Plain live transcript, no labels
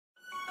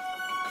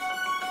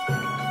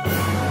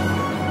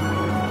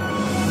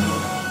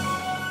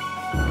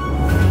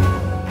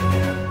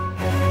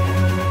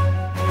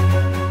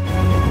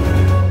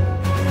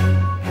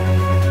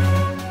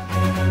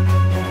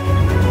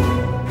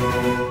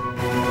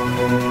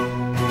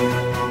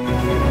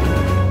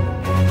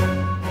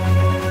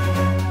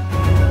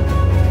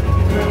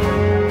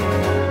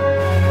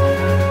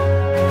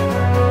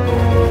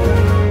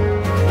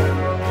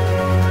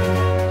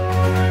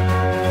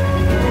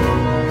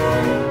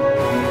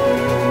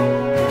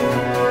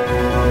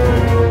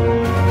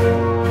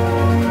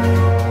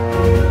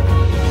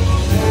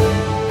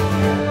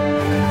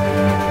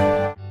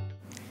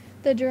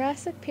The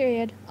Jurassic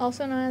period,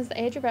 also known as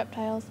the Age of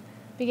Reptiles,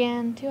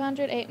 began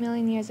 208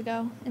 million years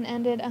ago and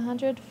ended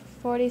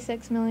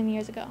 146 million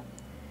years ago.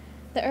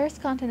 The Earth's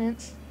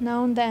continents,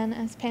 known then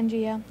as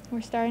Pangaea,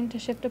 were starting to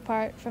shift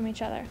apart from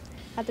each other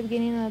at the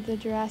beginning of the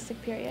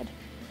Jurassic period,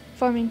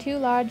 forming two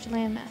large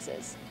land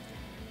masses,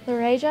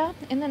 Laurasia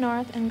in the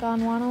north and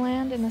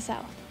Gondwanaland in the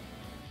south.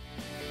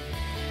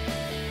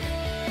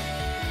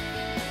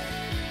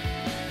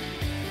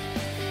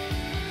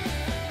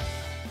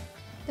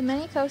 The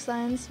many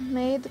coastlines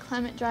made the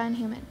climate dry and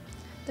humid.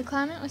 The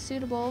climate was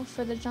suitable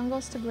for the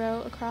jungles to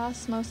grow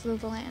across most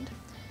of the land.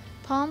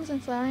 Palms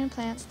and flowering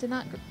plants did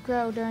not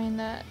grow during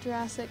the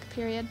Jurassic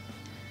period.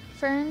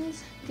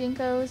 Ferns,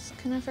 ginkgos,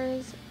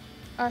 conifers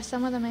are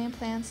some of the main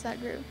plants that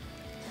grew.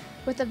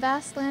 With a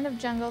vast land of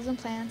jungles and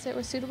plants, it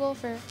was suitable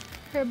for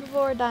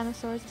herbivore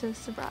dinosaurs to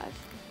survive.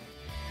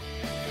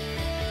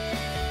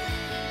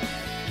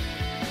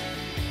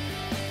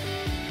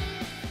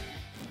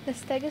 The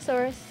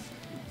Stegosaurus,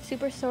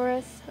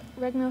 Supersaurus,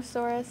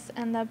 Regnosaurus,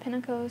 and the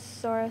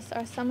Pinacosaurus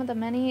are some of the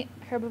many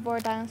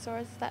herbivore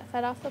dinosaurs that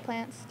fed off the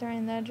plants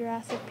during the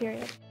Jurassic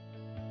period.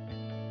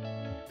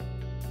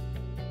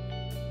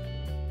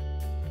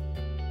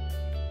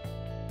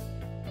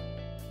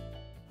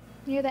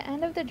 Near the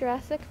end of the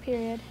Jurassic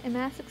period, a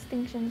mass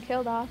extinction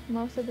killed off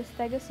most of the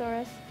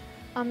Stegosaurus,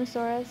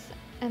 Omnisaurus,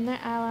 and their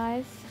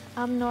allies,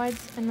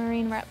 ammonoids, and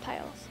marine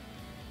reptiles.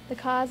 The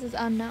cause is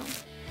unknown.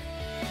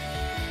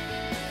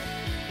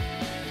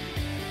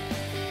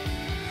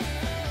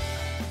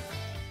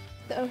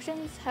 The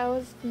oceans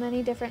housed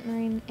many different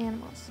marine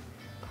animals.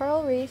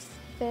 Coral reefs,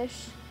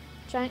 fish,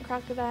 giant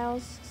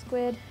crocodiles,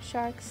 squid,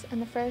 sharks, and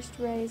the first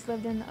rays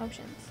lived in the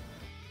oceans.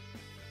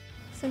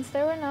 Since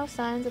there were no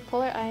signs of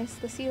polar ice,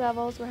 the sea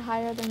levels were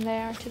higher than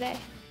they are today.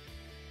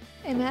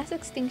 A mass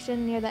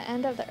extinction near the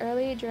end of the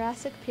early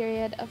Jurassic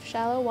period of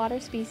shallow water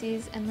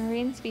species and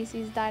marine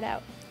species died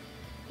out.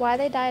 Why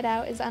they died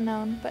out is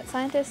unknown, but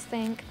scientists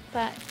think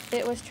that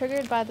it was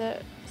triggered by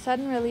the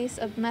sudden release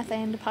of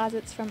methane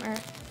deposits from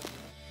Earth.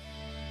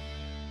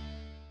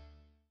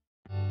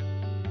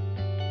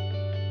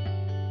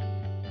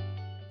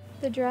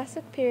 The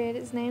Jurassic period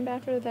is named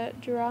after the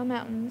Jura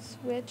Mountains,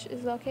 which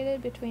is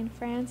located between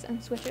France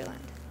and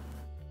Switzerland.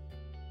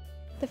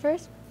 The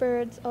first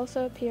birds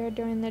also appeared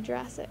during the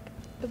Jurassic,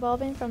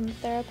 evolving from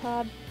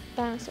theropod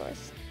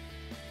dinosaurs.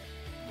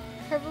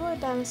 Herbivore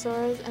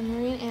dinosaurs and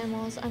marine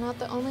animals are not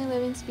the only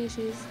living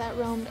species that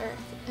roamed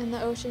Earth and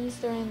the oceans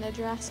during the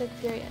Jurassic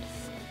period.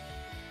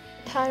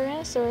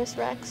 Tyrannosaurus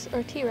rex,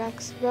 or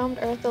T-Rex, roamed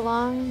Earth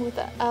along with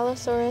the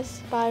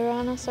Allosaurus,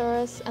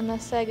 Byronosaurus, and the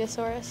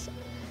Stegosaurus.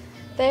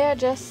 They are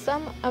just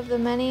some of the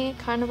many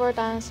carnivore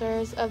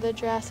dinosaurs of the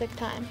Jurassic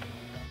time.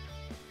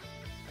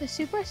 The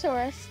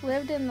Supersaurus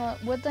lived in the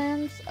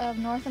woodlands of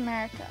North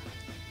America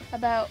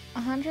about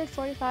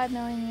 145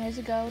 million years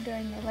ago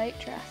during the late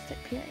Jurassic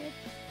period.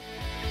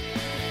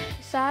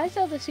 The size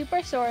of the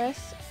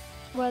Supersaurus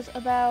was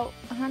about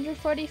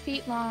 140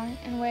 feet long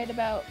and weighed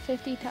about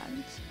 50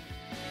 tons.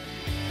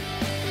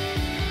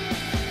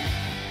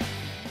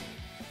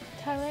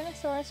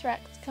 Tyrannosaurus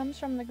rex comes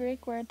from the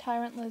Greek word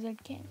tyrant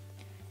lizard king.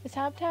 Its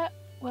habitat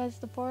was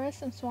the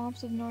forests and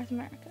swamps of North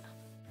America.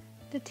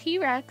 The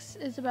T-Rex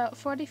is about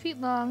 40 feet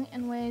long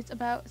and weighs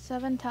about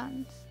 7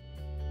 tons.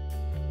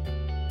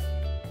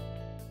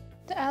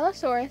 The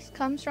Allosaurus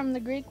comes from the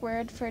Greek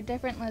word for a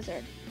different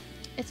lizard.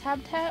 Its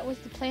habitat was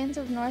the plains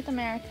of North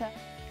America.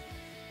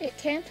 It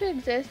came to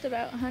exist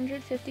about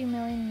 150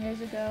 million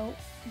years ago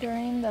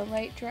during the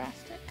late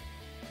Jurassic.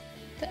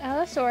 The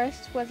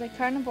Allosaurus was a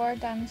carnivore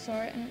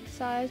dinosaur and its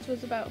size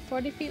was about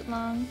 40 feet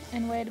long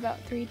and weighed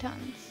about 3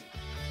 tons.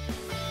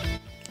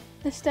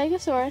 The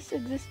Stegosaurus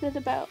existed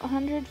about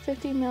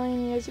 150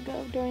 million years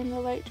ago during the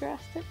late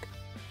Jurassic.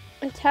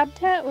 Its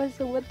habitat was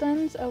the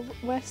woodlands of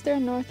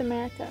western North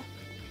America.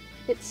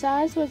 Its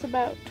size was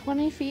about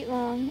 20 feet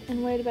long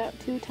and weighed about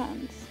 2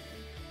 tons.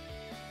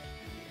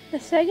 The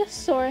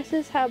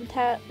Stegosaurus's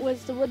habitat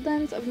was the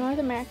woodlands of North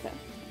America.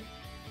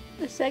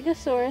 The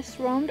Stegosaurus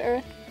roamed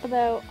Earth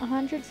about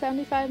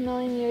 175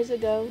 million years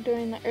ago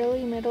during the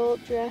early Middle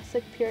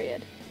Jurassic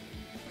period.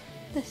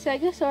 The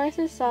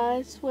Stegosaurus's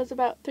size was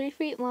about 3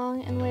 feet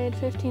long and weighed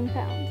 15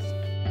 pounds.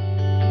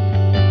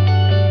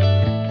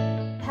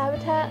 The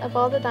habitat of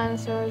all the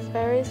dinosaurs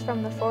varies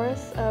from the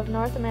forests of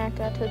North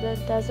America to the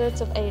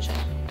deserts of Asia.